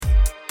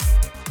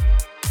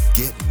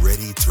Get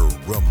ready to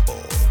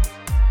rumble.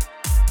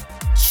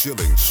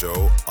 Shilling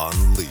Show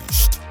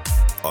Unleashed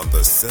on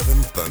the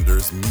Seven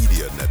Thunders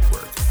Media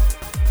Network.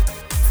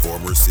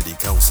 Former city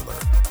councilor,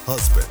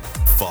 husband,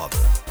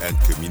 father, and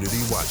community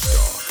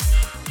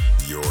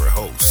watchdog. Your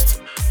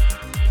host,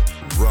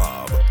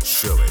 Rob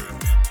Shilling.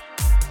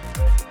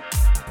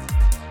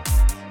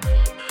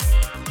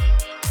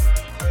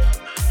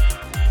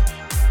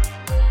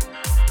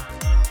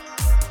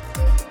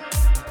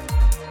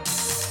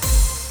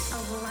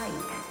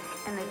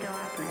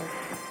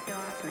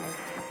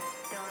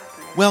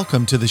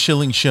 Welcome to the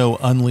Shilling Show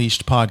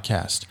Unleashed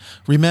podcast.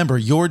 Remember,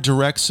 your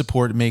direct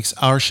support makes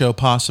our show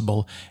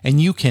possible,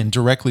 and you can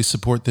directly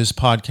support this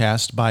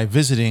podcast by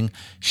visiting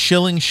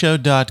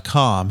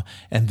shillingshow.com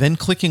and then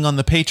clicking on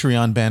the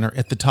Patreon banner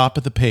at the top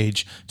of the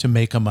page to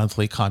make a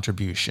monthly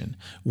contribution.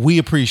 We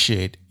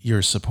appreciate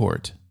your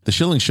support. The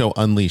Shilling Show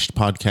Unleashed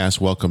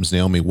podcast welcomes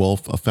Naomi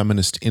Wolf, a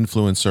feminist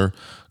influencer,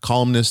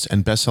 columnist,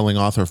 and best-selling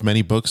author of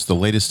many books. The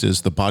latest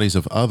is The Bodies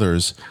of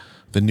Others,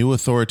 The New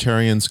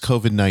Authoritarians,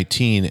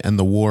 COVID-19, and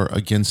the War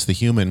Against the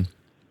Human.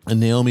 And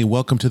Naomi,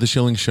 welcome to the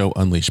Shilling Show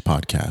Unleashed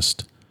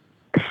podcast.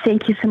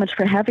 Thank you so much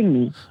for having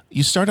me.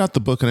 You start out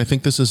the book, and I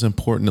think this is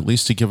important, at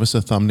least to give us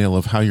a thumbnail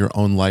of how your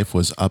own life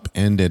was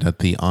upended at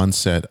the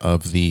onset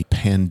of the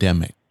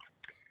pandemic.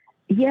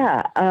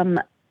 Yeah,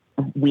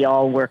 we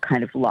all were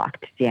kind of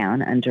locked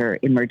down under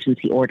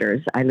emergency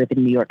orders. I live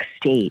in New York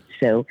State,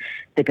 so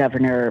the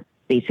governor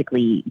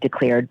basically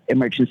declared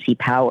emergency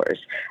powers.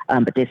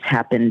 But this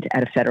happened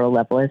at a federal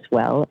level as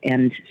well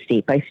and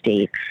state by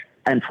state.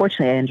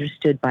 Unfortunately, I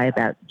understood by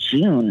about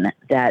June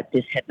that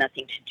this had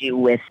nothing to do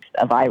with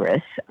a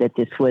virus, that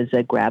this was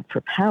a grab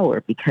for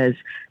power, because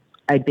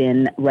I'd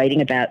been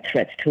writing about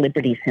threats to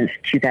liberty since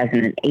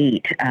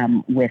 2008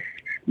 with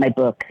my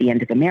book, The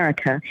End of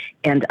America.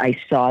 And I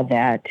saw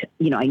that,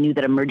 I knew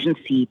that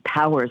emergency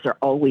powers are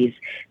always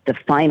the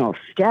final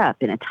step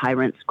in a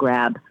tyrant's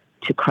grab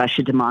to crush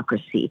a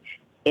democracy.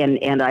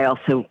 And I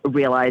also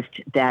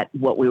realized that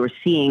what we were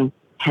seeing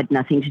had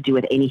nothing to do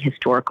with any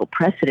historical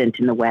precedent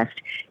in the West.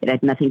 It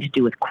had nothing to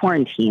do with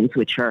quarantines,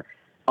 which are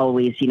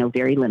always,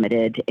 very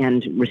limited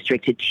and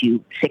restricted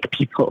to sick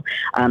people,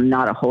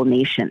 not a whole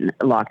nation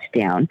locked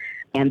down.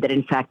 And that,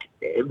 in fact,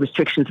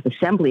 restrictions of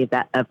assembly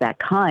of that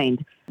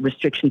kind,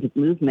 restrictions of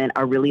movement,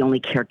 are really only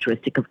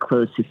characteristic of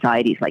closed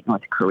societies like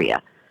North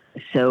Korea.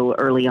 So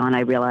early on, I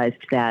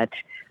realized that,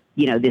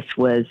 this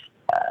was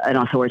an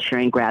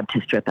authoritarian grab to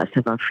strip us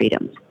of our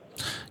freedoms.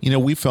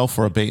 We fell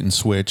for a bait and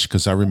switch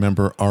because I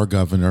remember our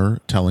governor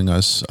telling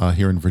us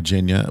here in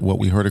Virginia what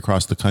we heard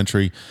across the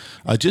country,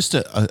 just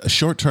a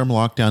short-term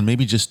lockdown,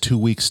 maybe just 2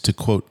 weeks to,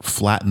 quote,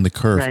 flatten the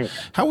curve. Right.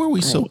 How were we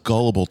so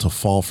gullible to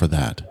fall for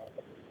that?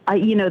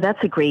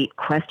 That's a great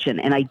question.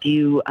 And I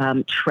do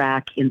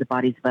track in The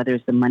Bodies of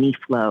Others the money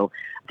flow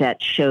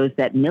that shows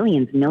that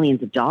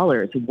millions of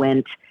dollars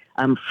went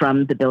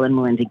from the Bill and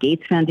Melinda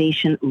Gates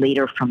Foundation,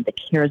 later from the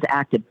CARES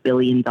Act, $1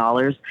 billion,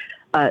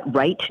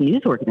 right to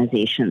news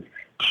organizations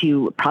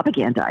to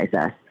propagandize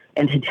us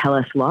and to tell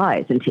us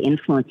lies, and to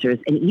influencers,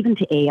 and even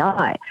to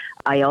AI.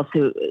 I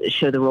also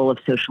show the role of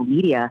social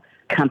media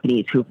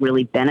companies who've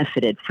really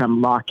benefited from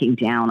locking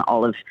down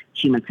all of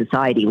human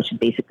society, which is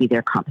basically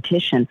their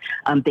competition.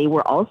 They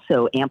were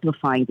also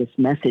amplifying this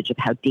message of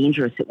how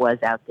dangerous it was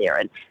out there,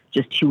 and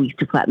just 2 weeks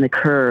to flatten the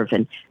curve.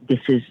 And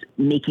this is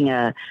making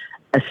a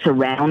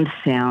surround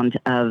sound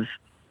of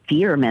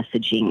fear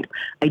messaging.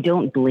 I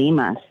don't blame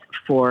us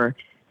for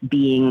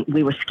we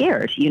were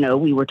scared.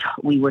 We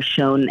were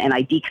shown, and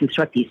I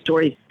deconstruct these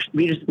stories.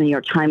 Readers of the New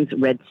York Times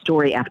read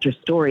story after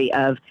story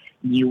of,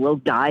 you will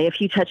die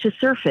if you touch a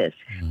surface.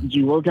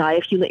 You will die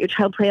if you let your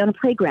child play on a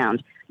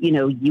playground.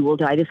 You will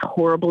die this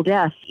horrible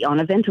death on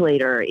a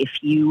ventilator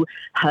if you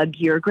hug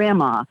your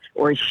grandma,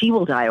 or she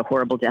will die a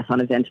horrible death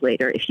on a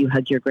ventilator if you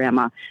hug your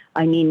grandma.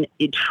 I mean,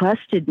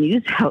 trusted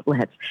news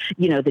outlets,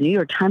 the New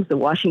York Times, the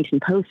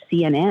Washington Post,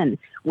 CNN,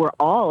 were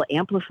all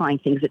amplifying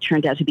things that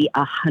turned out to be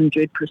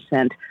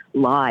 100%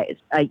 lies.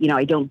 I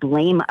don't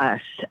blame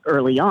us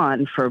early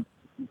on for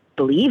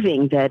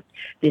believing that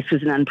this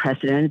was an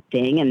unprecedented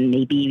thing, and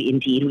maybe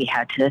indeed we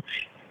had to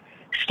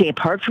stay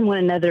apart from one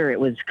another. It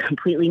was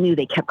completely new.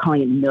 They kept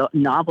calling it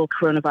novel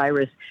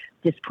coronavirus.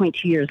 At this point,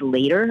 2 years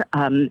later,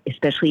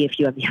 especially if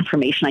you have the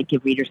information I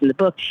give readers in the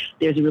book,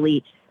 there's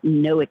really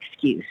no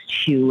excuse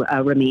to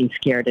remain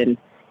scared and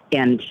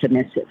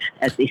submissive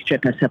as they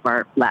strip us of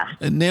our last.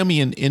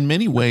 Naomi, in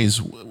many ways,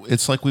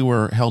 it's like we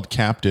were held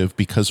captive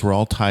because we're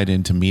all tied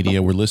into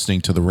media. We're listening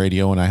to the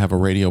radio, and I have a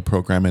radio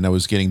program, and I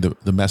was getting the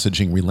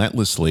messaging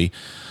relentlessly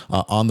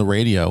on the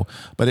radio.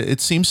 But it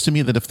seems to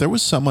me that if there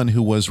was someone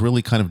who was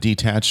really kind of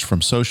detached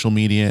from social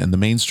media and the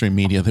mainstream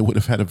media, they would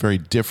have had a very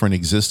different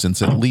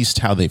existence, at least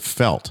how they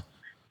felt.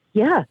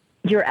 Yeah,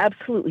 you're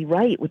absolutely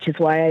right, which is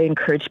why I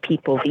encourage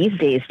people these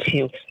days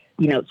to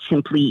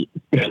simply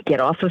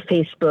get off of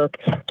Facebook,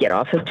 get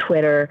off of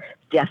Twitter.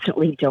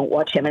 Definitely don't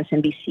watch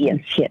MSNBC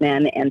and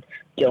CNN, and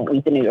don't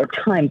read the New York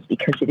Times,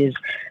 because it is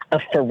a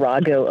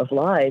farrago of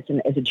lies.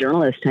 And as a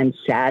journalist, I'm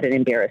sad and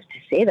embarrassed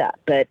to say that.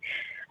 But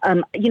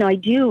I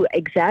do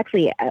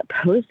exactly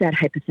pose that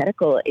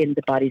hypothetical in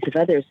The Bodies of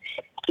Others.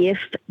 If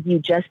you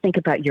just think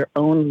about your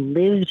own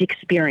lived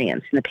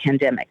experience in the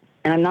pandemic,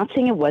 and I'm not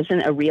saying it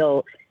wasn't a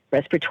real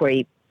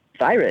respiratory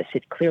virus,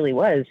 it clearly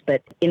was,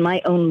 but in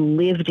my own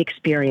lived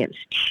experience,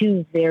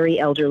 2 very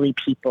elderly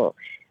people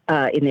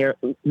in their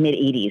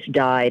mid-80s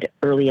died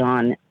early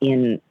on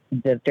in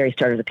the very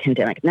start of the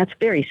pandemic. And that's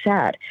very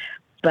sad.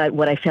 But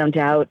what I found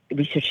out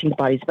researching The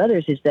Bodies of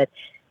Others is that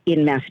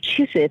in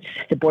Massachusetts,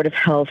 the Board of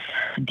Health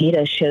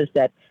data shows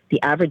that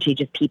the average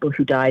age of people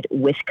who died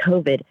with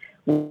COVID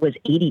was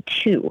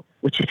 82,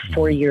 which is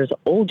 4 years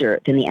older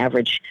than the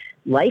average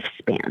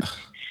lifespan.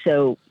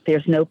 So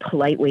there's no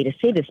polite way to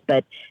say this,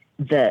 but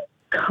the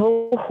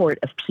cohort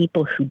of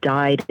people who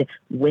died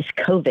with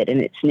COVID,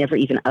 and it's never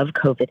even of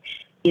COVID,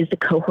 is the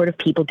cohort of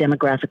people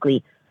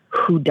demographically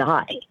who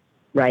die,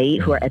 right?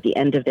 Who are at the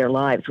end of their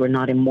lives, who are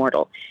not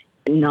immortal.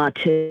 Not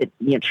to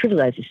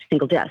trivialize a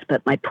single death,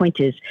 but my point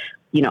is,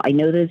 I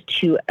know those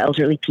 2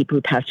 elderly people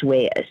who passed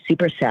away.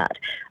 Super sad.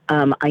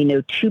 I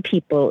know 2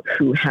 people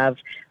who have,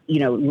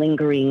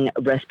 lingering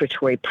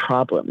respiratory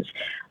problems,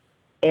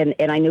 and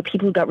I know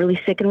people who got really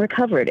sick and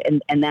recovered,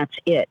 and that's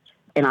it.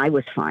 And I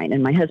was fine,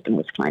 and my husband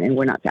was fine, and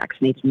we're not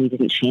vaccinated, and we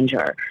didn't change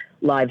our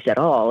lives at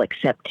all,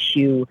 except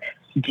to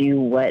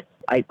do what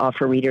I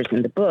offer readers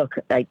in the book.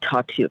 I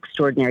talked to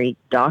extraordinary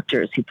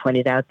doctors who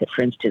pointed out that,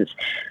 for instance,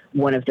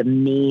 one of the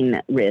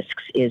main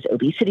risks is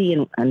obesity,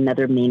 and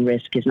another main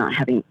risk is not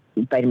having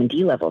vitamin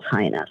D levels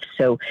high enough.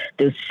 So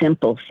those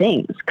simple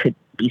things could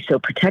be so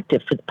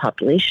protective for the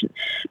population.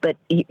 But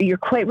you're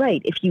quite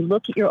right. If you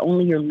look at your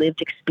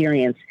lived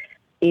experience,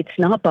 it's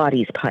not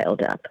bodies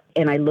piled up.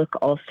 And I look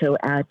also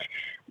at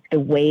the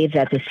way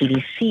that the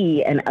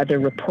CDC and other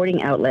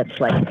reporting outlets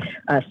like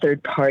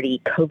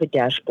third-party COVID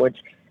dashboards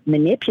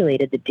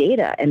manipulated the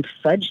data and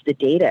fudged the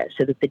data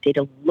so that the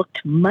data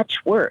looked much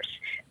worse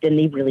than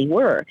they really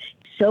were,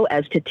 so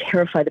as to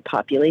terrify the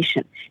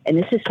population. And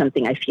this is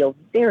something I feel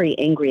very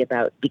angry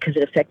about because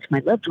it affects my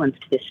loved ones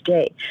to this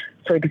day.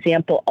 For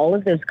example, all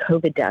of those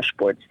COVID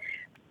dashboards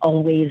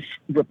always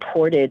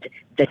reported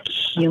the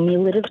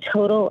cumulative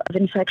total of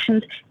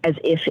infections as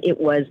if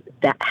it was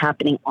that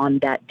happening on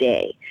that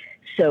day.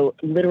 So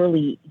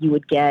literally you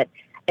would get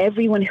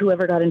everyone who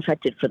ever got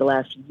infected for the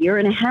last year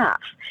and a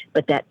half,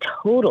 but that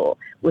total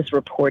was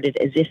reported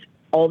as if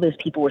all those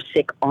people were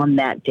sick on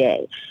that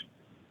day.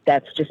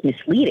 That's just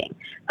misleading.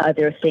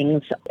 Other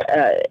things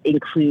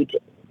include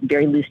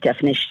very loose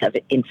definitions of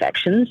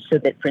infections, so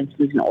that, for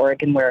instance, in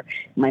Oregon, where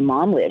my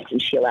mom lives,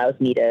 and she allows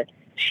me to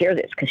share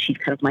this because she's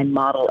kind of my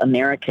model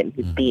American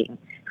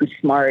who's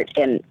smart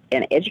and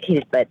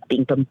educated, but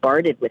being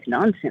bombarded with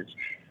nonsense.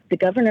 The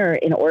governor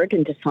in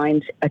Oregon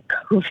defines a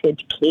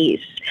COVID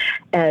case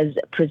as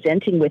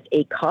presenting with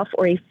a cough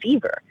or a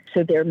fever.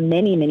 So there are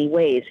many, many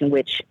ways in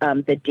which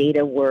the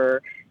data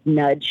were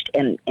nudged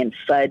and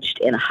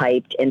fudged and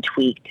hyped and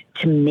tweaked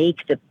to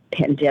make the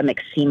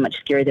pandemic seem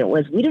much scarier than it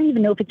was. We don't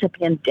even know if it's a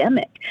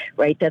pandemic,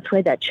 right? That's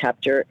why that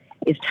chapter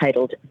is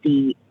titled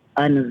The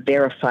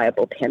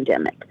Unverifiable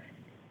Pandemic.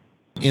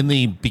 In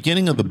the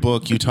beginning of the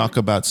book, you talk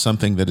about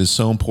something that is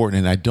so important,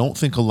 and I don't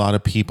think a lot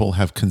of people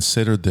have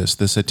considered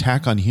this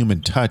attack on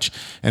human touch,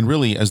 and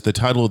really, as the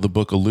title of the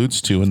book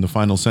alludes to in the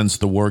final sentence,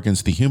 the war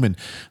against the human,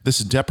 this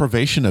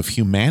deprivation of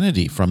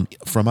humanity from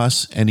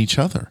us and each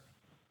other.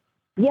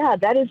 Yeah,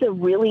 that is a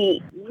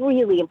really,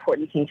 really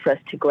important thing for us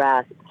to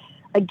grasp.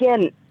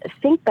 Again,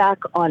 think back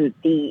on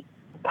the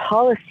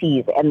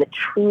policies and the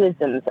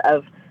truisms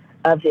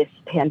of this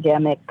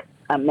pandemic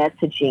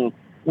messaging,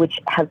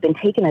 which have been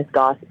taken as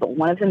gospel.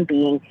 One of them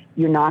being,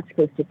 you're not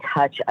supposed to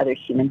touch other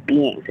human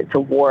beings. It's a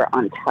war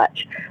on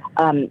touch.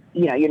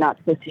 You're not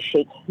supposed to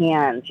shake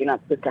hands. You're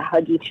not supposed to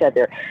hug each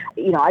other.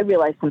 I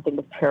realized something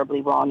was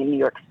terribly wrong in New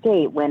York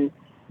State when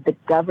the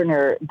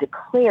governor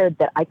declared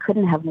that I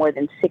couldn't have more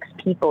than 6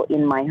 people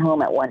in my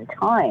home at one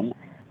time,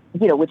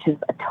 which is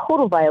a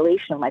total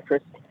violation of my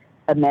First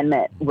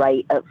Amendment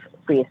right of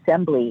free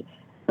assembly.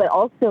 But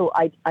also,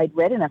 I'd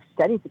read enough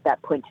studies at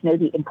that point to know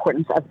the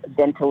importance of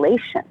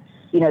ventilation.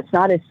 It's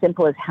not as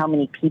simple as how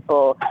many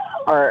people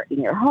are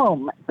in your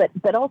home,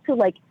 but also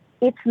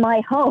it's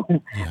my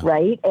home,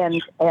 right?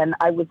 And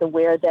I was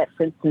aware that,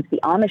 for instance, the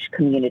Amish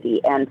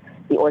community and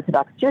the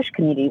Orthodox Jewish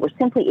community were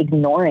simply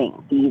ignoring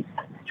these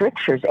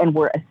strictures and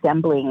were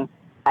assembling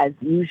as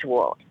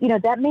usual.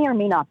 That may or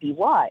may not be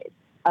wise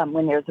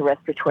when there's a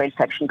respiratory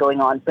infection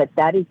going on, but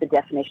that is the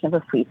definition of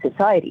a free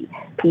society.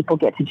 People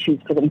get to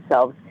choose for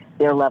themselves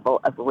their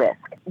level of risk.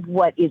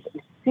 What is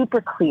super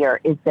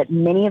clear is that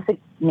many of the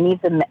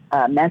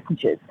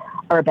messages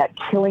are about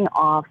killing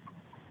off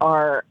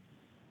our,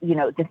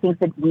 the things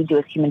that we do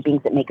as human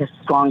beings that make us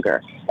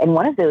stronger. And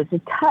one of those is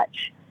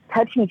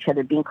touching each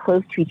other, being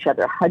close to each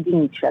other,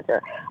 hugging each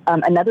other.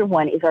 Another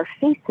one is our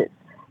faces.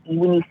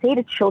 When you say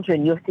to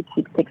children, you have to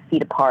keep 6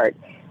 feet apart,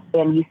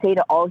 and you say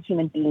to all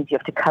human beings, you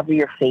have to cover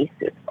your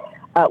faces.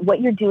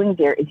 What you're doing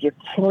there is you're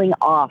killing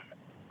off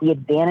the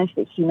advantage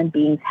that human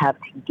beings have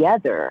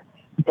together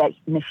that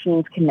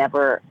machines can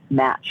never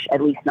match,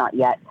 at least not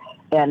yet.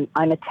 And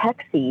I'm a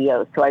tech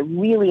CEO, so I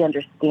really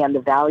understand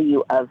the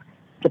value of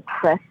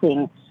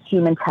suppressing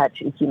human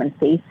touch and human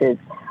faces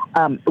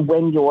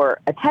when you're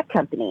a tech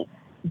company.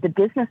 The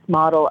business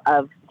model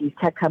of these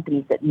tech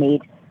companies that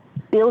made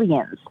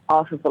billions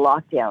off of the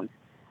lockdowns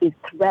is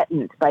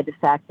threatened by the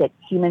fact that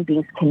human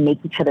beings can make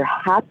each other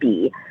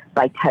happy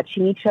by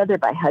touching each other,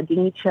 by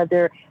hugging each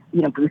other,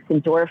 boost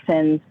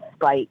endorphins,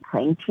 by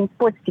playing team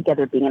sports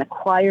together, being in a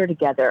choir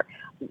together,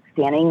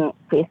 standing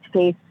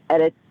face-to-face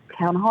at a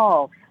town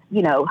hall,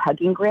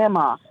 hugging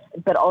grandma,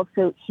 but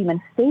also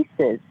human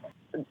faces.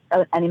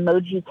 An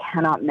emoji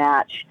cannot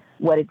match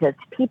what it does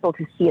to people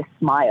to see a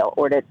smile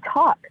or to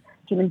talk.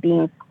 Human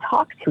beings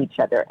talk to each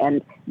other,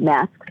 and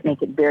masks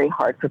make it very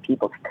hard for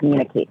people to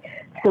communicate.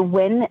 So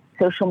when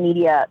social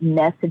media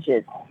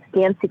messages,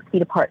 stand 6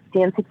 feet apart,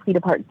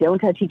 don't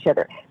touch each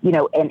other,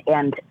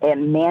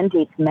 and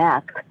mandates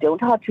masks, don't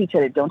talk to each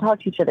other, don't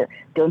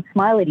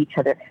smile at each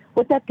other,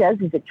 what that does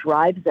is it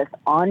drives us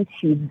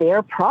onto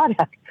their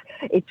product.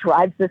 It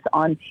drives us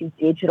onto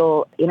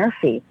digital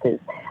interfaces,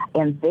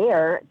 and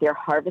they're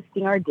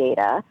harvesting our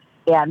data,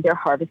 and they're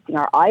harvesting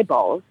our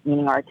eyeballs,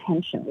 meaning our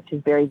attention, which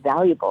is very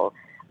valuable.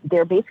 There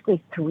are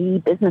basically three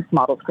business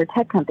models for a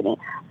tech company: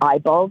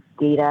 eyeballs,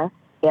 data,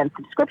 and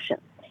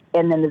subscriptions.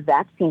 And then the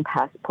vaccine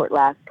passport,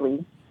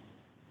 lastly,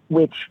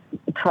 which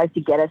tries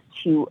to get us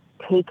to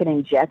take an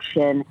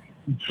injection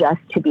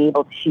just to be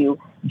able to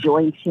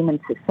join human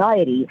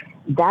society.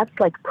 That's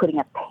like putting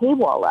a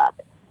paywall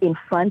up in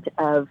front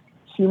of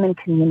human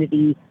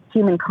community,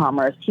 human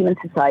commerce, human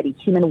society,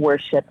 human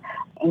worship,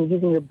 and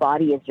using your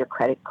body as your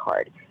credit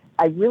card.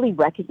 I really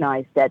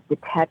recognize that the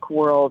tech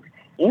world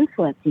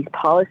influenced these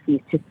policies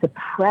to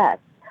suppress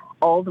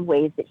all the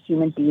ways that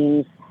human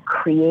beings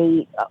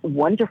create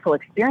wonderful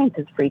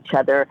experiences for each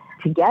other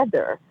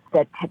together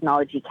that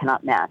technology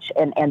cannot match.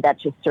 And that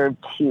just served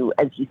to,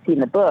 as you see in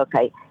the book,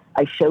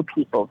 I show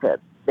people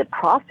the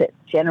profits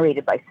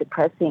generated by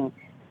suppressing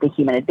the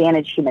human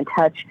advantage, human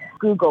touch.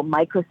 Google,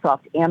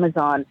 Microsoft,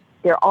 Amazon,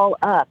 they're all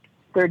up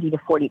 30 to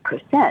 40%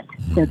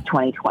 since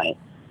 2020.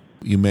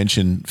 You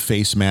mentioned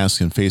face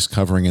masks and face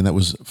covering, and that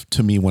was,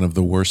 to me, one of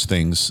the worst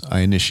things. I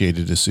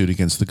initiated a suit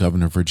against the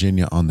governor of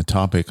Virginia on the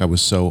topic. I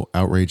was so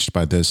outraged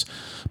by this.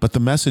 But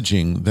the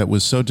messaging that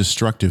was so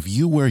destructive,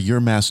 you wear your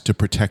mask to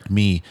protect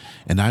me,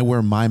 and I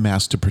wear my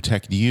mask to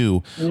protect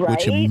you, right?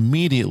 Which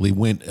immediately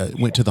went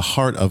to the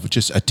heart of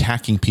just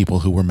attacking people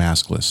who were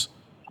maskless.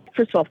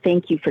 First of all,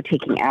 thank you for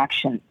taking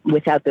action.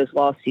 Without those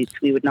lawsuits,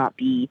 we would not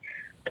be,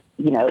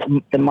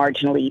 the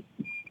marginally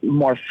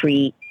more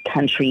free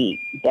country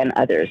than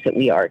others that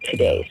we are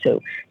today.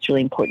 So it's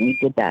really important you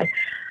did that.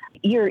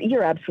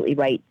 You're absolutely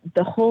right.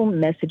 The whole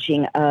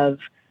messaging of,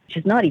 which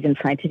is not even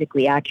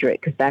scientifically accurate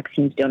because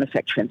vaccines don't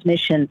affect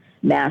transmission,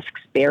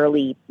 masks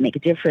barely make a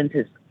difference,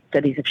 as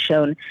studies have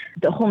shown.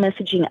 The whole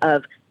messaging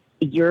of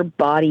your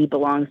body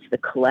belongs to the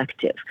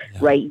collective,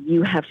 right?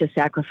 You have to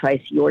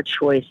sacrifice your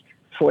choice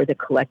for the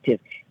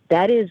collective.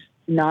 That is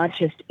not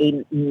just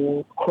a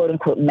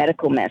quote-unquote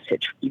medical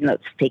message, even though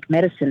it's fake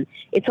medicine.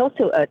 It's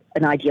also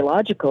an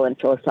ideological and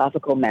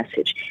philosophical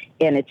message,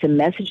 and it's a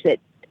message that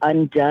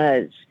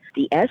undoes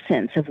the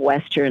essence of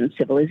Western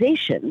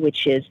civilization,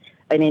 which is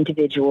an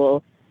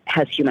individual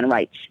has human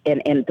rights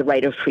and the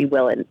right of free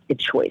will and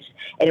choice.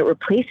 And it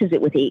replaces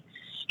it with a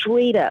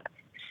straight-up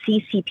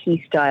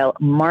CCP-style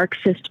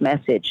Marxist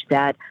message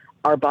that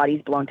our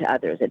bodies belong to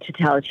others, a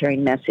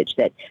totalitarian message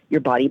that your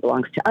body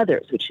belongs to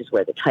others, which is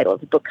where the title of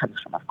the book comes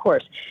from, of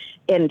course.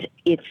 And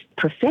it's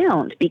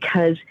profound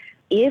because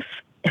if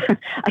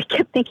I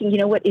kept thinking,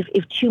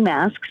 if two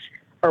masks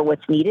are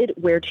what's needed,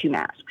 wear two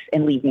masks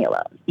and leave me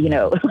alone.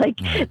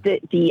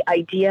 The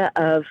idea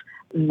of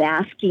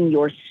masking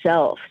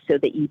yourself so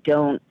that you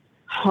don't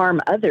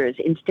harm others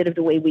instead of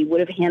the way we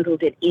would have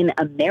handled it in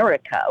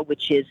America,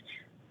 which is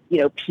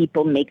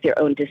people make their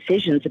own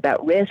decisions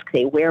about risk.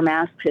 They wear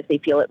masks if they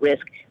feel at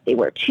risk. They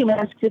wear two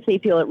masks if they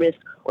feel at risk,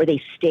 or they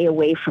stay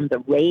away from the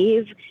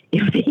rave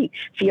if they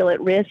feel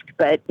at risk,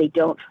 but they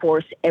don't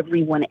force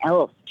everyone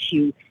else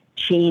to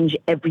change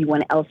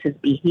everyone else's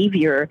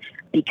behavior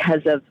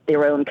because of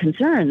their own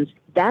concerns.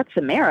 That's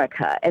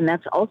America. And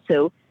that's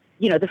also,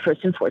 the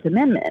First and Fourth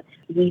Amendment.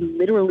 We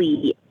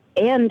literally,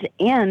 and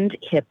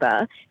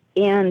HIPAA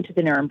and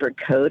the Nuremberg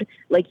Code,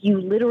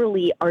 you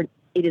literally are,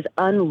 it is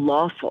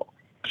unlawful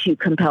to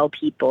compel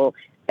people,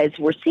 as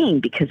we're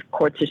seeing, because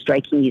courts are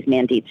striking these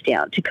mandates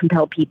down, to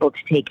compel people to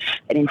take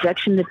an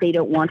injection that they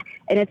don't want.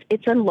 And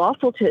it's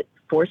unlawful to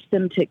force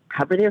them to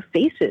cover their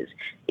faces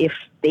if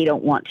they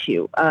don't want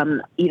to.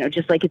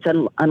 Just like it's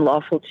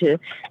unlawful to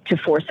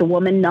force a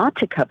woman not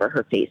to cover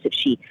her face if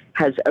she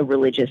has a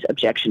religious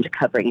objection to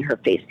covering her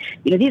face.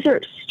 These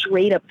are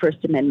straight up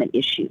First Amendment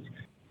issues.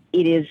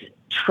 It is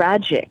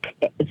tragic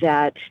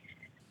that,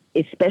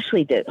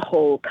 especially the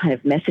whole kind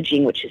of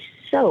messaging, which is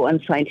so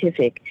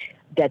unscientific,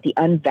 that the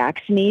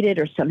unvaccinated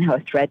are somehow a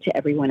threat to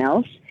everyone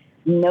else.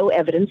 No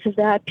evidence of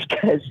that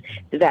because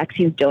the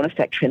vaccines don't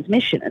affect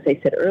transmission, as I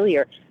said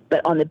earlier.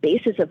 But on the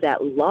basis of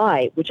that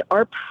lie, which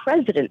our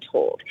president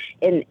told,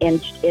 and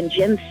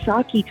Jen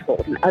Psaki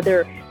told, and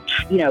other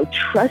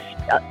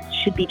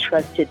should be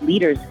trusted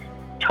leaders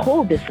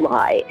told this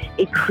lie.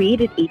 It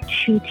created a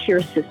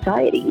two-tier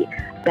society.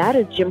 That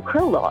is Jim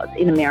Crow laws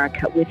in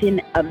America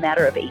within a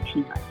matter of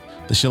 18 months.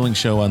 The Schilling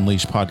Show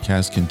Unleashed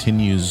podcast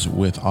continues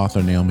with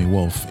author Naomi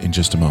Wolf in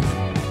just a moment.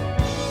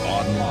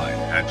 Online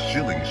at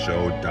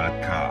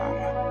shillingshow.com.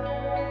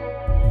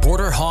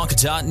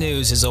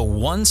 BorderHawk.news is a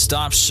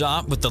one-stop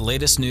shop with the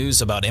latest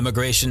news about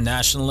immigration,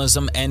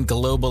 nationalism, and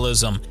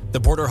globalism.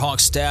 The Border Hawk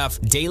staff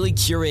daily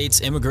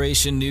curates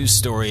immigration news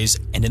stories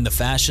and, in the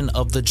fashion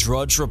of the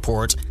Drudge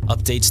Report,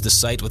 updates the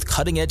site with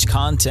cutting-edge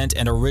content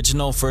and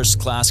original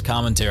first-class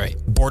commentary.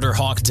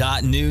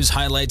 BorderHawk.news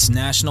highlights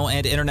national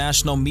and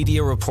international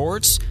media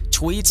reports,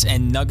 tweets,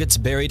 and nuggets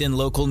buried in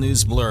local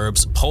news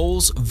blurbs,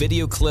 polls,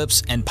 video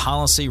clips, and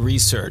policy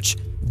research.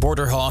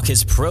 Border Hawk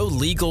is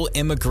pro-legal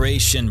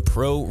immigration,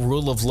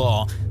 pro-rule of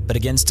law, but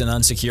against an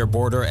unsecure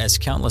border, as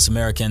countless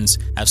Americans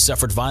have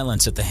suffered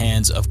violence at the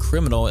hands of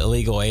criminal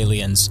illegal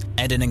aliens.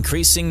 And an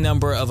increasing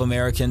number of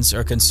Americans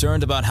are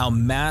concerned about how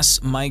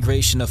mass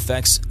migration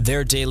affects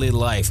their daily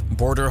life.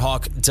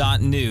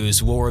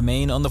 BorderHawk.news will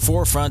remain on the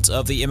forefront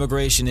of the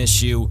immigration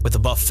issue with a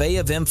buffet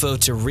of info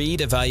to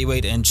read,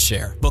 evaluate, and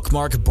share.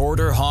 Bookmark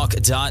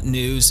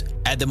BorderHawk.news.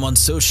 Add them on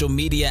social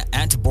media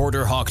at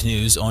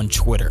BorderHawkNews on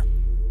Twitter.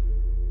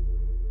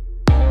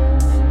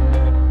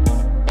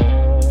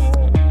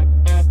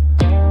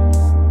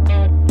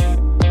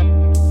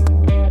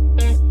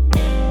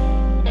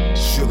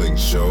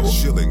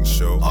 Schilling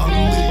Show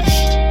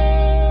Unleashed.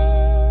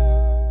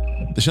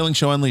 The Schilling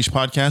Show Unleashed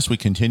podcast, we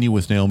continue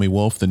with Naomi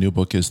Wolf. The new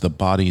book is The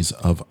Bodies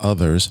of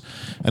Others.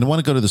 And I want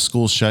to go to the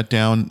school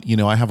shutdown.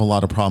 I have a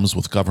lot of problems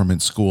with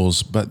government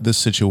schools, but this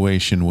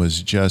situation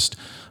was just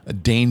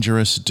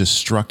dangerous,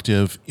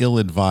 destructive,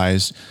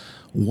 ill-advised.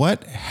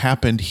 What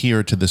happened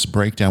here to this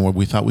breakdown where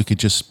we thought we could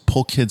just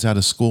pull kids out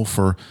of school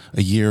for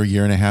a year,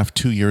 year and a half,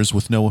 2 years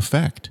with no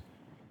effect?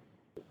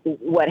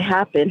 What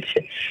happened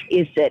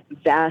is that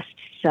vast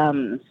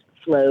sums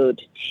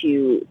flowed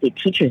to the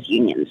teachers'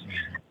 unions,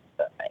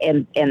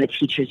 and the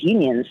teachers'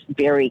 unions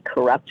very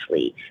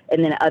corruptly.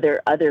 And then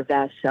other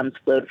vast sums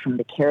flowed from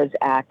the CARES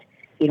Act,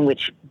 in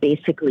which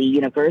basically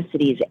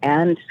universities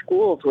and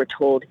schools were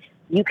told,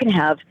 you can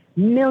have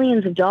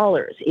millions of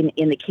dollars.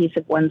 In the case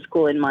of one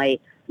school in my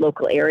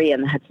local area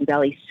in the Hudson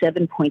Valley,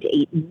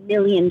 $7.8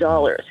 million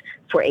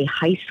for a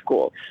high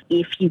school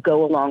if you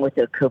go along with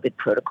the COVID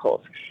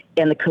protocols.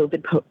 And the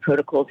COVID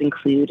protocols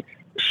include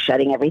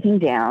shutting everything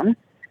down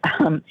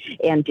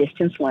and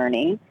distance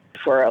learning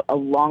for a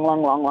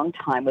long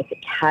time with the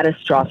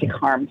catastrophic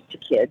harms to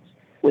kids,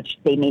 which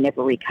they may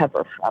never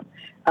recover from.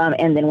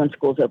 And then when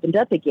schools opened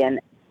up again,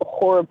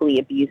 horribly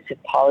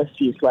abusive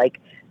policies like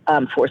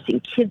forcing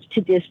kids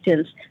to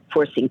distance,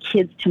 forcing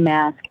kids to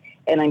mask.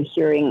 And I'm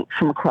hearing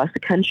from across the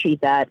country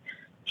that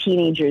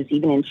teenagers,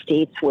 even in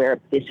states where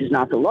this is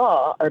not the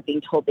law, are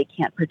being told they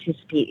can't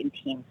participate in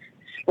team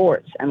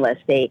sports unless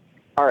they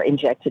are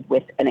injected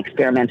with an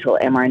experimental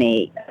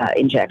mRNA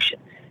injection.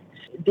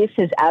 This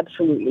is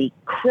absolutely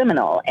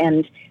criminal,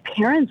 and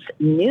parents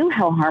knew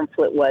how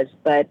harmful it was,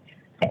 but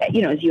as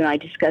you and I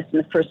discussed, in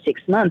the first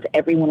 6 months,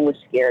 everyone was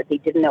scared. They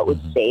didn't know it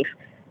was safe.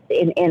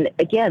 And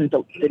again,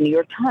 the New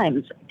York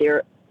Times,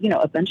 they're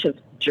a bunch of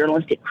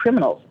journalistic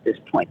criminals at this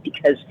point,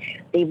 because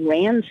they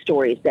ran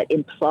stories that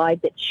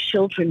implied that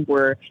children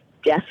were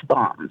death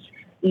bombs,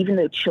 even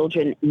though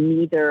children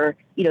neither,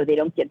 they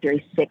don't get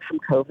very sick from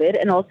COVID,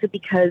 and also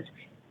because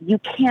you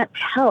can't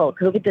tell.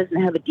 COVID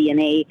doesn't have a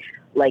DNA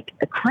like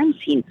a crime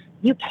scene.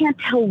 You can't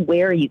tell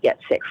where you get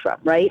sick from,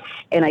 right?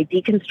 And I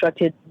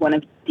deconstructed one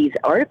of these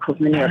articles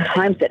in the New York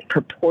Times that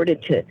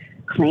purported to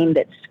claim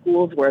that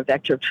schools were a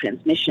vector of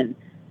transmission.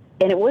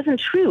 And it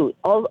wasn't true.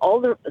 All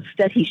the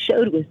study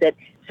showed was that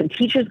some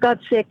teachers got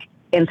sick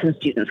and some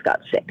students got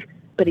sick.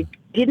 But it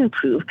didn't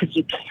prove, because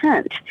you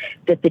can't,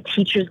 that the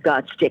teachers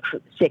got sick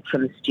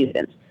from the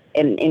students.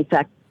 And in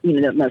fact,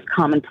 the most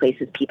common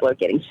places people are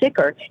getting sick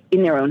are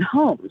in their own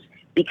homes,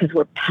 because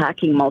we're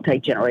packing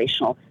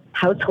multi-generational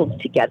households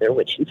together,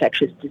 which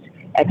infectious disease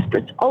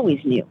experts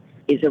always knew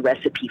is a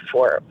recipe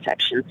for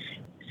infection.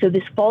 So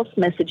this false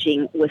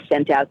messaging was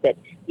sent out that,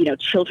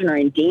 children are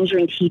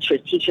endangering teachers.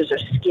 Teachers are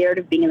scared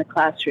of being in the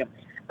classroom.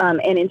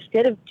 And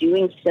instead of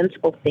doing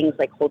sensible things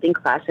like holding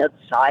class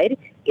outside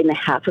in the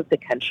half of the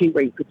country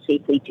where you could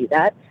safely do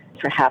that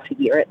for half a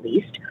year at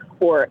least,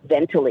 or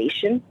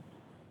ventilation,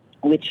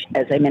 which,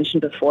 as I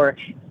mentioned before,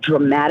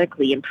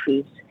 dramatically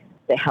improves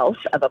the health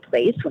of a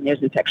place when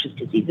there's infectious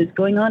diseases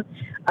going on,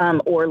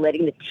 or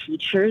letting the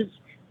teachers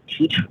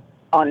teach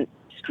on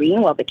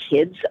screen while the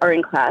kids are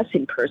in class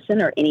in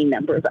person, or any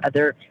number of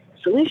other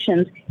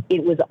solutions,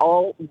 it was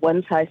all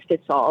one size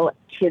fits all.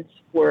 Kids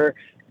were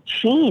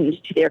chained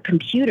to their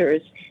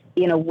computers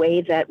in a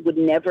way that would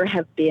never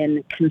have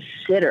been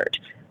considered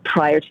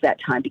prior to that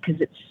time because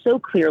it's so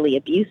clearly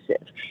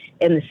abusive.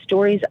 And the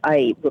stories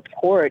I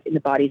report in the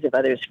Bodies of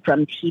Others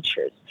from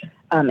teachers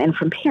and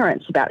from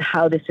parents about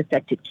how this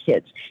affected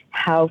kids,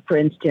 how, for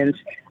instance,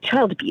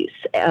 child abuse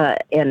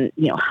and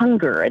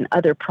hunger and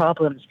other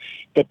problems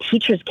that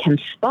teachers can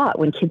spot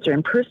when kids are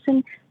in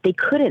person, they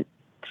couldn't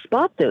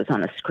spot those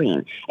on a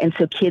screen. And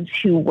so kids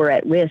who were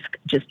at risk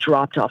just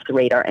dropped off the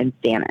radar and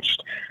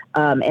vanished.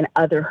 And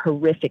other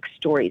horrific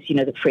stories.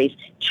 The phrase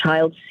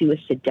child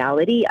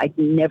suicidality, I'd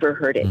never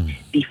heard it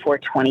before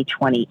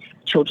 2020.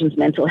 Children's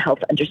mental health,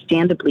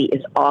 understandably,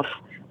 is off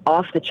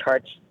the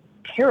charts,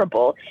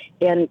 terrible.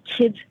 And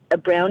a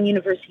Brown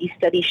University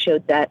study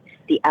showed that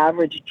the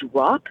average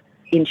drop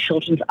in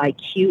children's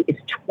IQ is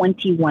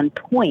 21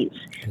 points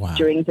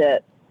during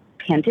the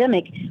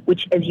pandemic,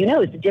 which, as you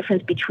know, is the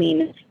difference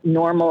between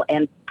normal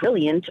and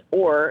brilliant,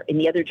 or in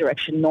the other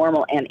direction,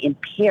 normal and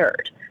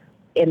impaired.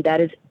 And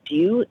that is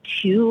due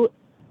to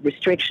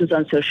restrictions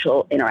on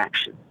social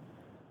interaction.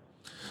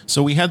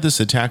 So we had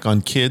this attack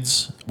on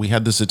kids. We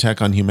had this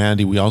attack on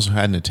humanity. We also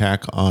had an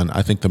attack on,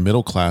 I think, the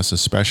middle class,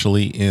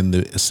 especially in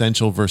the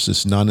essential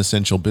versus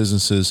non-essential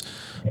businesses.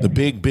 The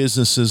big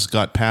businesses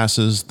got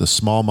passes. The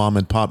small mom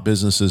and pop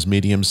businesses,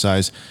 medium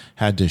size,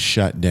 had to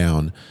shut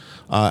down.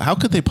 How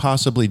could they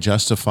possibly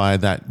justify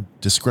that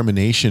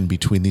discrimination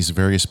between these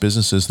various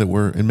businesses that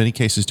were, in many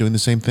cases, doing the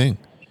same thing?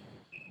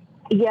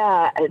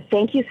 Yeah,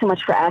 thank you so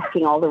much for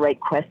asking all the right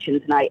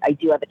questions. And I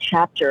do have a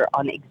chapter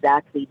on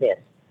exactly this.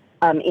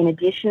 In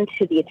addition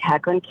to the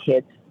attack on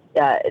kids,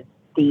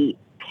 the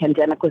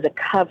pandemic was a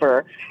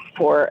cover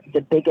for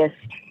the biggest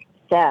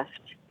theft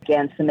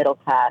against the middle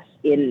class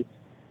in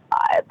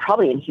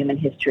probably in human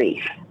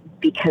history.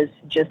 Because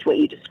just what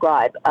you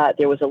described,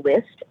 there was a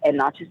list, and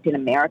not just in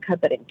America,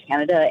 but in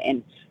Canada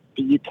and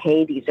the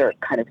UK. These are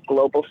kind of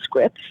global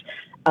scripts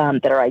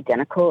that are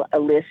identical. A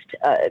list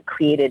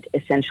created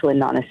essential and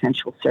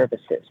non-essential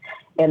services.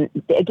 And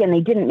again, they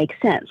didn't make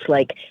sense.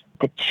 Like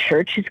the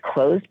church is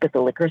closed, but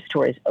the liquor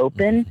store is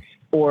open,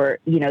 or,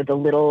 the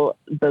little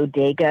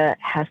bodega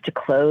has to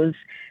close,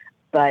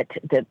 but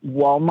the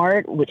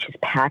Walmart, which is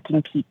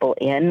packing people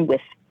in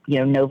with,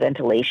 no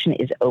ventilation,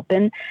 is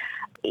open.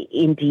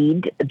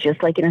 Indeed,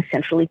 just like in a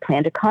centrally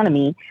planned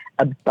economy,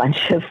 a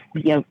bunch of,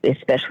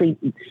 especially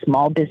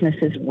small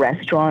businesses,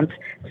 restaurants,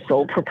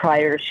 sole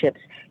proprietorships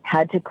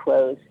had to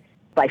close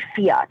by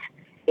fiat.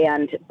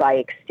 And by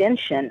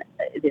extension,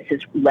 this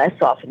is less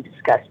often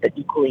discussed, but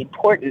equally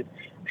important,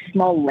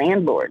 small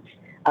landlords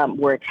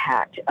were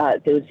attacked.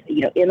 Those,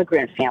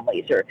 immigrant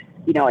families, or,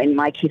 in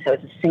my case, I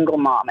was a single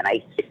mom, and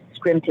I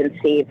scrimped and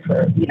saved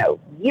for,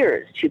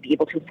 years to be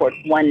able to afford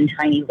one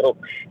tiny little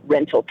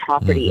rental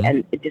property.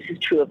 And this is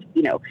true of,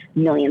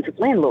 millions of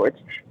landlords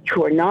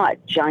who are not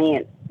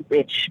giant,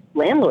 rich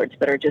landlords,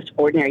 but are just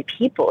ordinary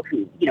people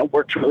who,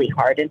 worked really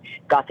hard and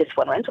got this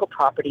one rental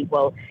property.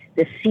 Well,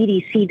 the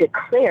CDC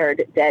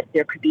declared that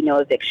there could be no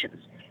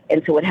evictions.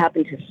 And so what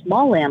happened to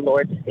small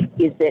landlords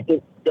is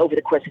that over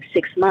the course of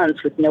 6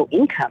 months with no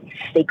income,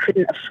 they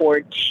couldn't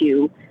afford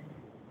to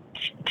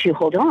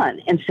hold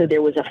on. And so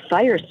there was a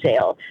fire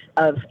sale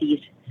of these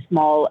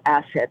small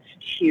assets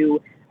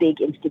to big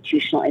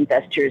institutional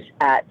investors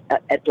at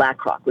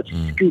BlackRock, which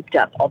scooped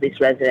up all these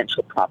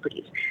residential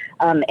properties.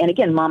 And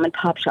again, mom and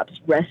pop shops,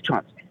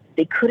 restaurants,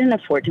 they couldn't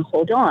afford to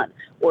hold on.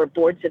 Or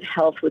boards of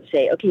health would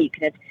say, okay, you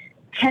can have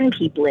 10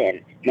 people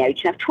in. Now you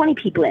can have 20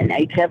 people in. Now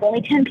you can have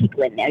only 10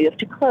 people in. Now you have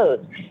to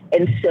close.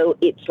 And so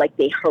it's like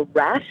they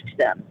harassed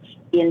them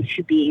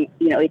into being,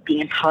 it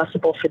being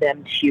impossible for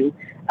them to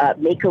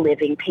make a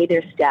living, pay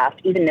their staff,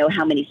 even know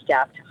how many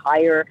staff to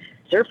hire.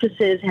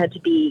 Surfaces had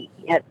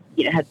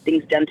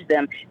things done to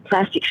them,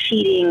 plastic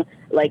sheeting,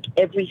 like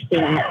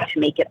everything to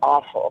make it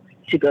awful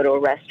to go to a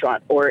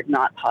restaurant, or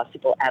not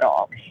possible at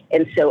all.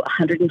 And so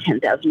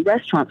 110,000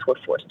 restaurants were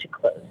forced to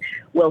close.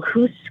 Well,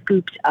 who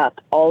scooped up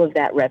all of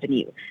that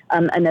revenue?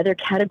 Another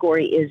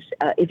category is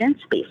event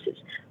spaces,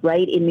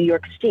 right? In New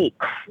York State,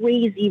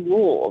 crazy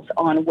rules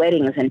on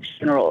weddings and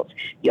funerals.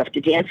 You have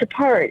to dance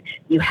apart.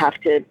 You have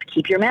to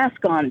keep your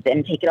mask on,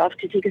 then take it off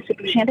to take a sip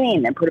of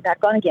champagne, then put it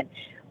back on again.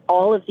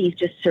 All of these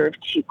just serve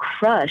to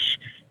crush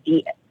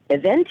the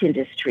event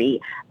industry.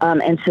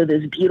 And so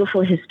those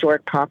beautiful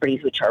historic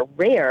properties, which are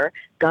rare,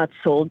 got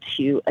sold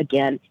to,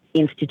 again,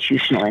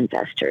 institutional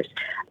investors.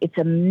 It's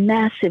a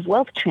massive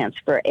wealth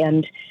transfer.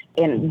 And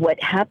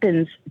what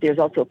happens, there's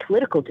also a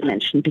political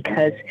dimension,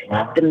 because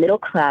the middle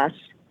class,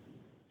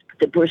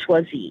 the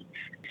bourgeoisie,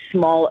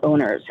 small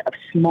owners of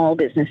small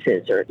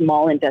businesses or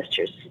small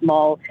investors,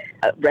 small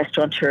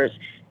restaurateurs,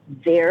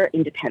 they're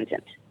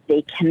independent.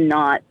 They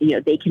cannot,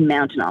 they can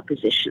mount an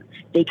opposition.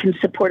 They can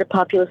support a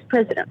populist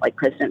president like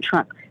President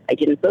Trump. I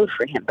didn't vote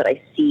for him, but I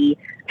see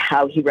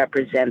how he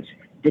represents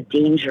the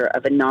danger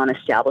of a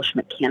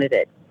non-establishment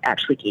candidate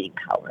actually gaining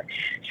power.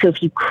 So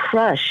if you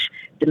crush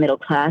the middle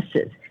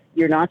classes,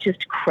 you're not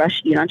just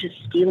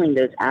stealing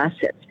those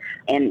assets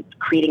and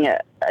creating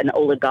an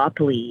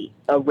oligopoly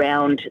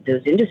around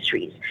those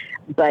industries,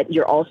 but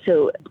you're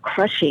also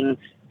crushing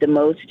the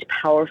most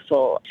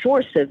powerful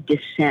source of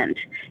dissent,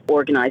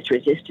 organized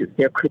resistance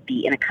there could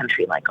be in a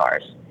country like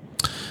ours.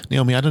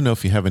 Naomi, I don't know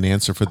if you have an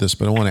answer for this,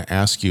 but I want to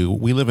ask you,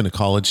 we live in a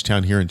college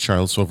town here in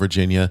Charlottesville,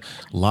 Virginia,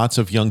 lots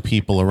of young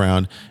people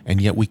around,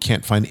 and yet we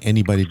can't find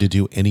anybody to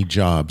do any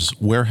jobs.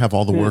 Where have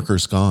all the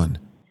workers gone?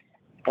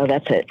 Oh,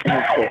 that's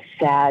a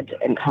sad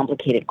and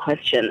complicated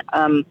question.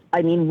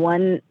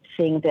 One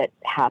thing that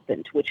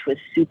happened, which was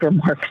super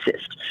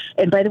Marxist,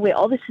 and by the way,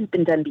 all this has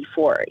been done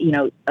before.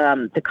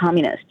 The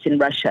communists in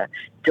Russia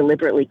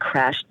deliberately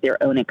crashed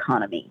their own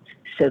economy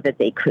so that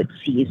they could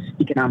seize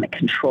economic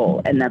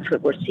control, and that's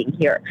what we're seeing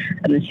here.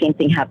 And the same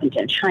thing happened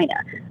in China.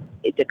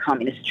 The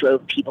communists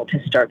drove people to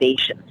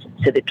starvation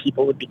so that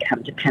people would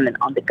become dependent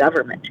on the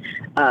government.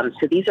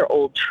 So these are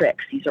old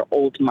tricks. These are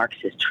old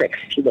Marxist tricks,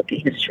 if you look at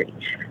history,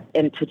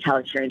 and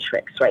totalitarian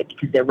tricks, right?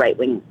 Because they're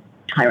right-wing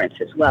tyrants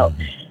as well.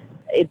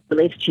 It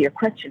relates to your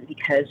question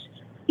because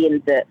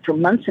for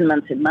months and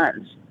months and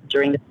months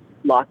during the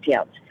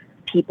lockdowns,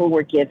 people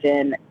were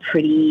given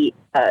pretty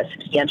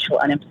substantial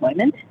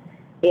unemployment.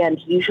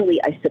 And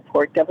usually I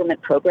support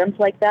government programs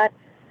like that,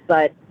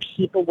 but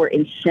people were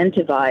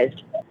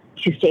incentivized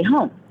to stay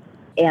home.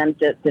 And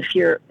the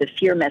fear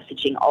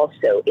messaging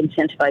also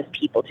incentivized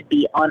people to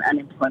be on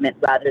unemployment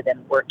rather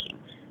than working.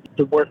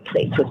 The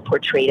workplace was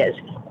portrayed as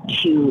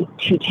too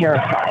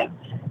terrifying.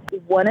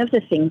 One of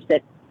the things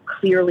that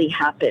clearly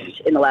happened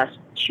in the last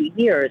 2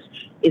 years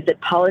is that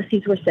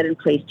policies were set in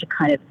place to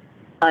kind of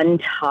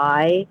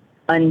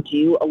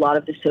undo a lot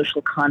of the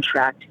social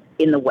contract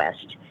in the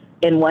West.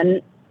 And one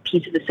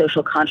piece of the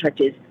social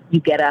contract is you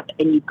get up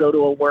and you go to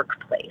a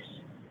workplace,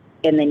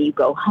 and then you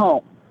go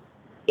home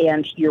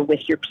and you're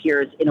with your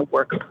peers in a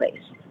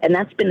workplace. And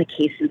that's been the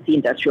case since the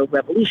Industrial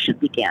Revolution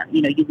began.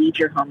 You leave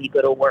your home, you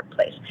go to a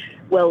workplace.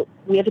 Well,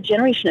 we have a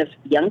generation of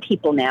young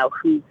people now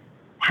who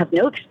have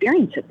no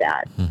experience of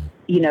that.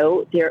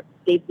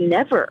 They've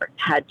never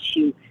had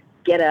to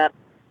get up,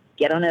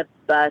 get on a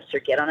bus, or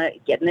get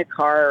in their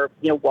car,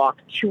 or walk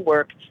to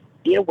work,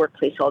 be at a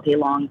workplace all day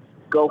long,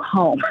 go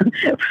home,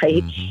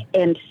 right? Mm-hmm.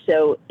 And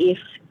so if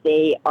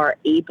they are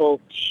able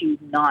to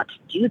not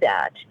do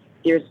that,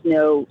 there's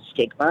no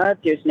stigma,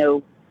 there's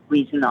no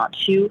reason not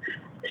to.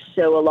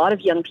 So a lot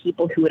of young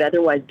people who would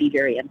otherwise be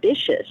very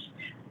ambitious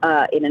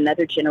in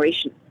another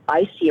generation,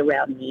 I see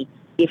around me,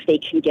 if they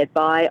can get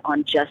by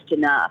on just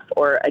enough,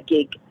 or a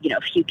gig,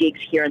 a few gigs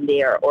here and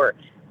there, or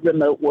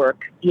remote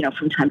work,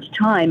 from time to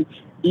time,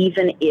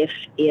 even if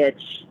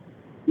it's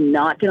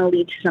not going to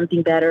lead to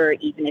something better,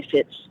 even if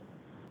it's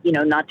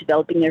not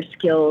developing their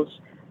skills,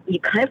 you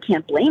kind of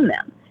can't blame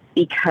them,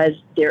 because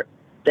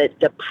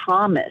the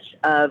promise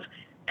of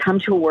come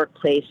to a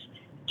workplace,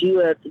 do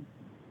a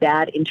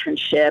bad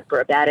internship or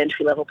a bad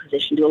entry-level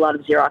position, do a lot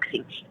of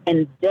Xeroxing,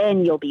 and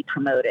then you'll be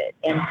promoted,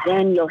 and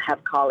then you'll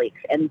have colleagues,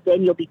 and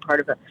then you'll be part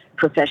of a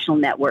professional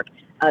network.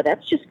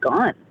 That's just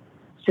gone.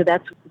 So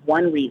that's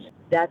one reason.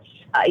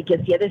 I guess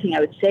the other thing I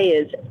would say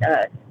is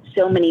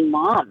so many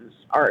moms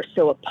are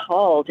so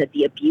appalled at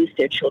the abuse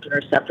their children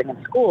are suffering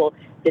in school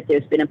that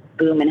there's been a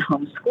boom in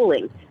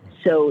homeschooling.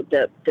 So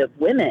the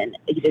women,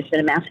 there's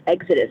been a mass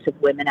exodus of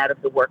women out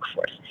of the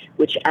workforce,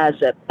 which as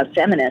a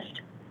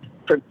feminist,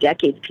 for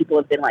decades, people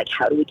have been like,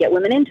 how do we get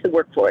women into the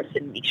workforce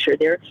and make sure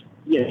they're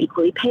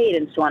equally paid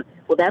and so on?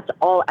 Well, that's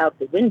all out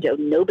the window.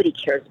 Nobody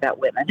cares about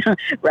women,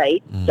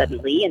 right?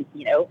 Suddenly,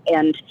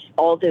 and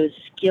all those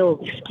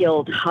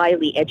skilled,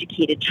 highly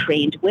educated,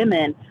 trained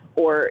women,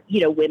 or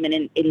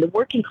women in the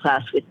working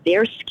class with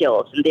their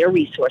skills and their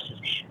resources,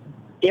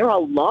 they're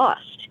all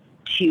lost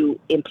to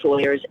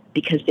employers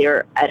because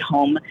they're at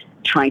home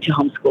trying to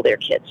homeschool their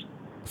kids.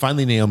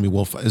 Finally, Naomi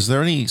Wolf, is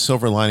there any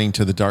silver lining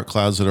to the dark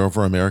clouds that are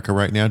over America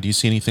right now? Do you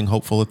see anything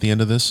hopeful at the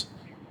end of this?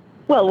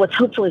 Well, what's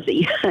hopeful is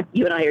that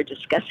you and I are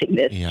discussing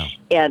this,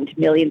 and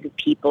millions of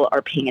people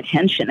are paying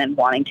attention and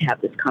wanting to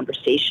have this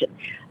conversation.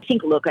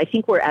 I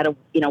think we're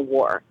in a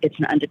war. It's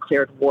an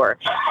undeclared war.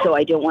 So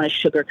I don't want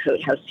to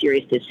sugarcoat how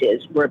serious this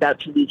is. We're about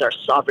to lose our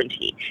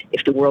sovereignty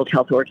if the World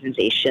Health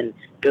Organization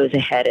goes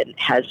ahead and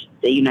has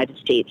the United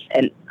States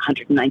and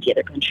 190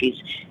 other countries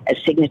as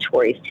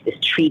signatories to this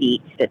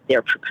treaty that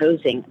they're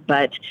proposing.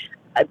 But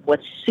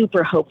what's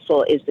super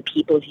hopeful is the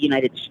people of the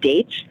United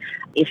States,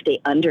 if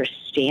they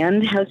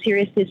understand how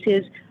serious this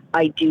is,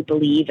 I do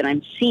believe, and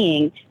I'm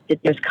seeing, that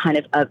there's kind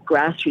of a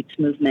grassroots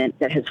movement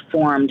that has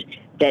formed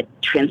that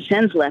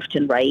transcends left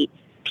and right,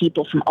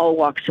 people from all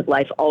walks of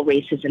life, all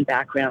races and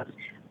backgrounds,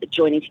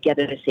 joining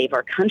together to save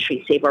our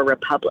country, save our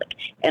republic.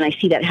 And I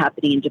see that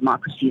happening in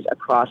democracies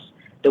across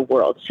the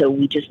world. So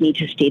we just need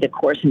to stay the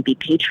course and be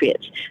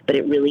patriots. But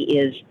it really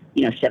is,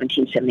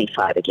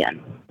 1775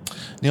 again.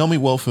 Naomi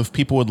Wolf, if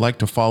people would like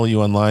to follow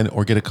you online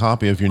or get a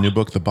copy of your new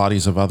book, The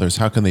Bodies of Others,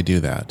 how can they do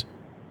that?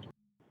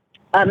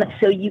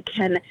 So you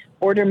can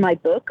order my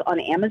book on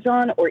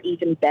Amazon, or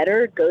even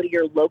better, go to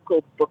your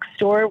local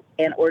bookstore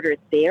and order it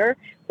there.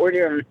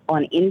 Order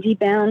on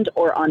IndieBound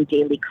or on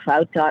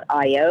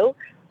dailycloud.io.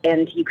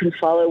 And you can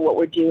follow what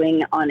we're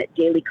doing on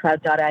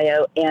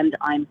dailycloud.io, and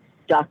I'm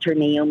Dr.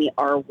 Naomi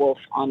R. Wolf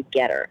on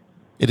Getter.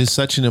 It is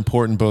such an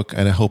important book,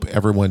 and I hope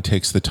everyone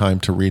takes the time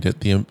to read it.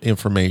 The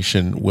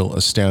information will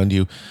astound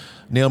you.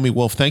 Naomi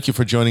Wolf, thank you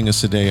for joining us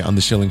today on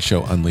the Schilling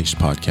Show Unleashed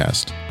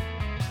podcast.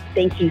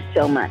 Thank you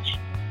so much.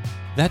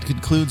 That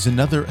concludes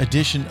another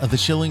edition of the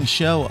Schilling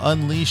Show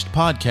Unleashed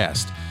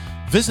podcast.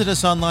 Visit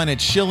us online at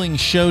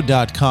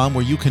shillingshow.com,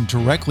 where you can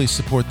directly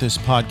support this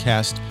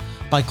podcast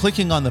by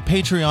clicking on the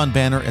Patreon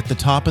banner at the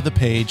top of the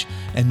page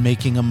and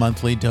making a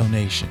monthly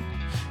donation.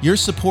 Your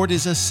support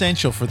is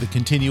essential for the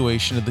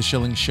continuation of the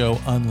Schilling Show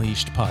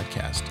Unleashed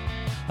podcast.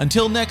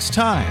 Until next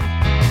time.